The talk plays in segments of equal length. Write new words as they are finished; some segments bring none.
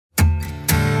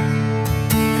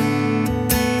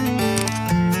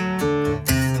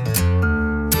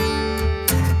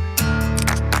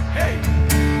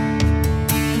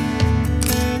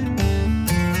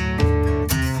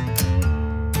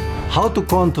how to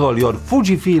control your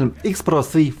Fujifilm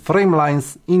X-PRO3 frame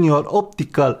lines in your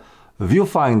optical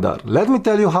viewfinder. Let me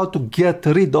tell you how to get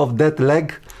rid of that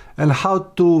lag and how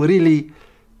to really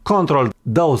control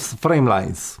those frame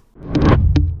lines.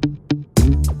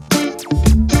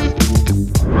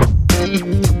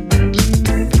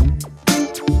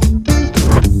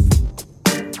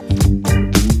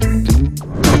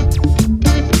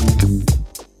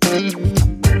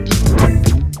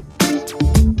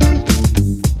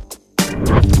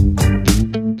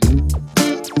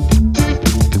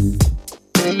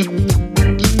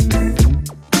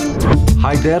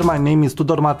 Hi there, my name is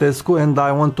Tudor Matescu and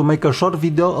I want to make a short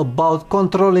video about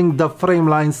controlling the frame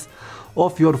lines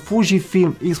of your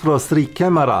Fujifilm X-PRO3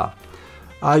 camera.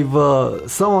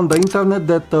 I've saw on the internet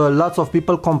that lots of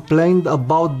people complained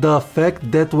about the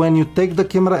fact that when you take the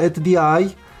camera at the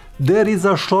eye, there is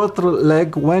a short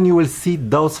lag when you will see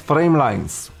those frame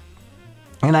lines.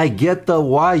 And I get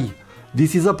why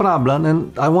this is a problem,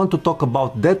 and I want to talk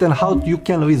about that and how you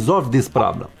can resolve this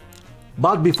problem.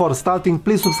 But before starting,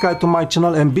 please subscribe to my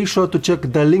channel and be sure to check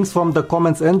the links from the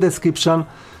comments and description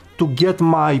to get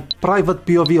my private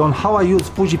POV on how I use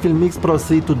Fujifilm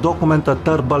X-PRO3 to document a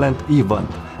turbulent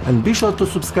event. And be sure to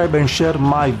subscribe and share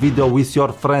my video with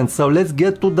your friends. So let's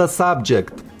get to the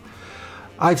subject.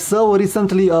 I saw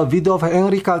recently a video of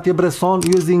Henri Cartier-Bresson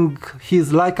using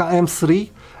his Leica M3,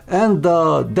 and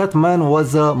that man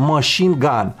was a machine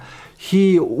gun.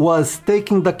 He was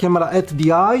taking the camera at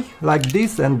the eye like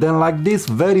this and then like this,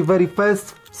 very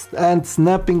fast, and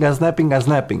snapping and snapping and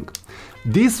snapping.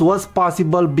 This was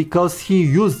possible because he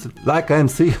used Leica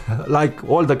M3 like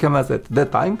all the cameras at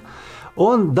that time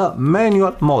on the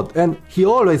manual mode, and he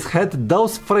always had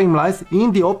those frame lines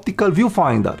in the optical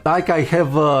viewfinder like I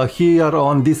have here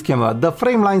on this camera. The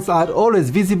frame lines are always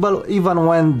visible even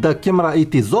when the camera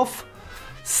is off,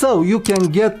 so you can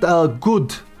get a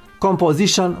good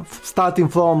composition starting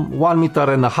from 1.5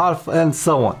 meters and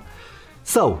so on.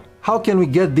 So how can we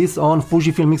get this on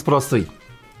Fujifilm X-PRO3?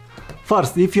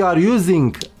 First, if you are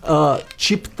using a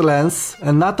chipped lens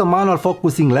and not a manual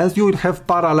focusing lens, you will have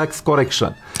parallax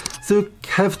correction. So you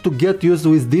have to get used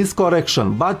with this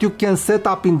correction, but you can set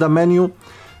up in the menu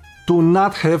to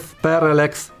not have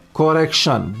parallax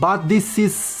correction. But this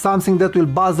is something that will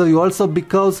bother you also,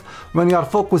 because when you are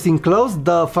focusing close,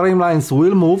 the frame lines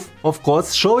will move, of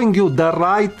course, showing you the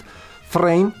right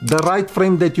frame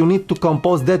that you need to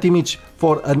compose that image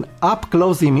for an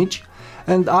up-close image,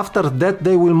 and after that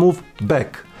they will move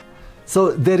back.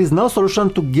 So there is no solution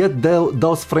to get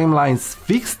those frame lines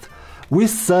fixed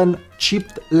with a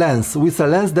chipped lens, with a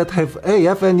lens that have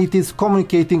AF and it is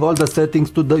communicating all the settings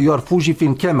to your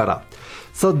Fujifilm camera.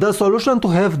 So the solution to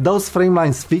have those frame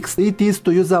lines fixed, it is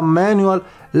to use a manual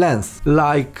lens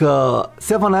like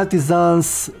 7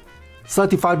 Artisans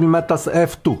 35mm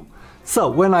f2.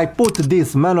 So when I put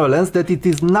this manual lens that it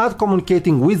is not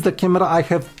communicating with the camera, I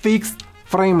have fixed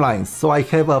frame lines. So I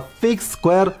have a fixed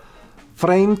square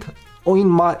framed in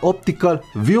my optical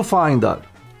viewfinder.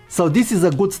 So this is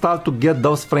a good start to get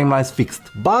those frame lines fixed.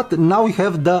 But now we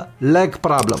have the lag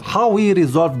problem. How we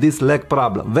resolve this lag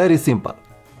problem? Very simple.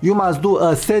 You must do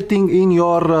a setting in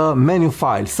your menu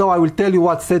file. So I will tell you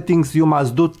what settings you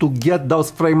must do to get those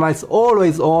frame lines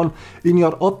always on in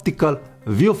your optical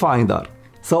viewfinder.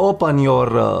 So open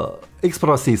your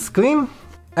X-PRO3 screen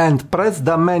and press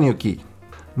the menu key.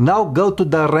 Now go to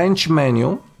the range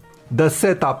menu, the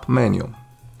setup menu.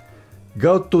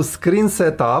 Go to screen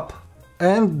setup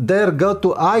and there go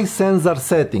to eye sensor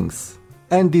settings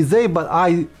and disable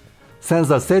eye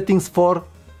sensor settings for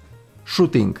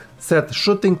shooting. Set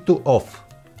shooting to off.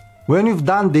 When you've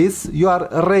done this, you are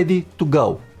ready to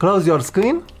go. Close your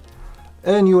screen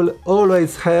and you'll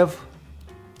always have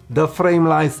the frame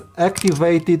lines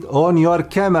activated on your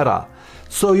camera.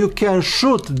 So you can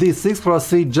shoot this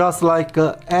X-PRO3 just like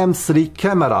a M3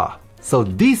 camera. So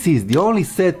this is the only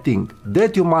setting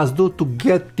that you must do to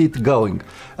get it going.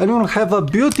 And you'll have a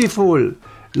beautiful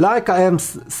Leica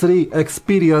M3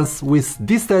 experience with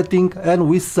this setting and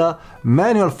with a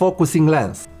manual focusing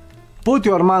lens. Put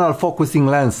your manual focusing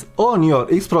lens on your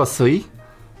X-PRO3,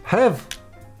 have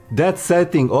that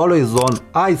setting always on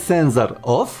eye sensor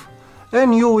off,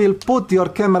 and you will put your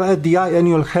camera at the eye and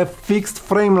you'll have fixed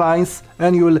frame lines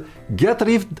and you will get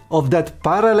rid of that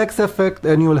parallax effect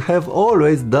and you will have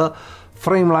always the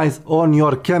frame lines on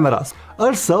your cameras.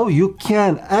 Also, you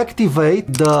can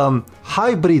activate the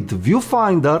hybrid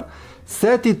viewfinder,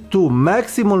 set it to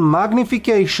maximum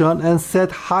magnification and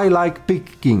set highlight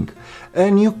peaking,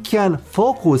 and you can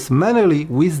focus manually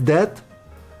with that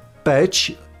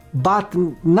patch but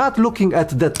not looking at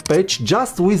that page,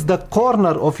 just with the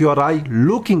corner of your eye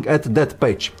looking at that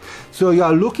page. So you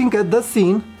are looking at the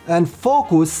scene and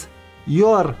focus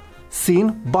your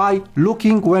scene by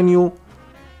looking. When you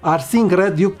are seeing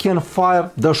red, you can fire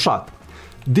the shot.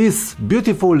 This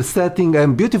beautiful setting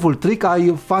and beautiful trick,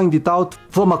 I find it out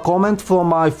from a comment from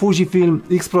my Fujifilm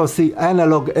X-PRO3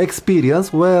 analog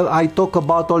experience, where I talk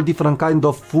about all different kind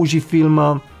of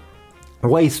Fujifilm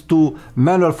ways to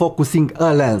manual focusing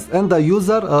a lens, and the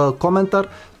user, a commenter,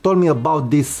 told me about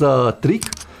this trick,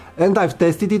 and I've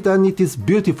tested it and it is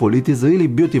beautiful. It is really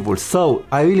beautiful. So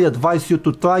I really advise you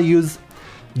to try use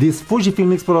this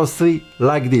Fujifilm X-PRO3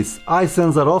 like this: eye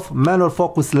sensor off, manual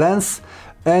focus lens,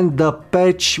 and the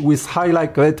patch with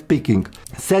highlight red picking.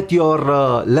 Set your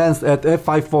lens at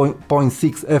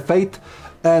f5.6, f8,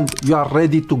 and you are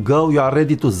ready to go. You are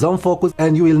ready to zone focus,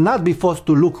 and you will not be forced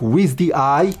to look with the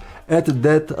eye at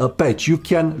that patch. You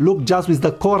can look just with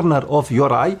the corner of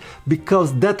your eye,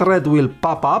 because that red will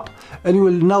pop up and you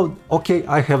will know, okay,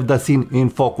 I have the scene in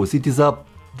focus. It is a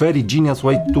very genius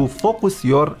way to focus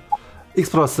your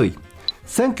X-PRO3.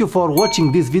 Thank you for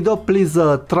watching this video. Please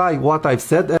try what I've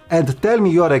said and tell me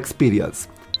your experience.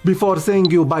 Before saying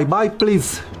you bye bye,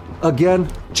 please again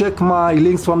check my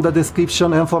links from the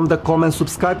description and from the comments.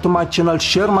 Subscribe to my channel,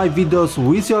 share my videos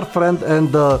with your friend,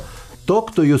 and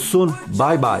talk to you soon.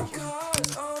 Bye bye.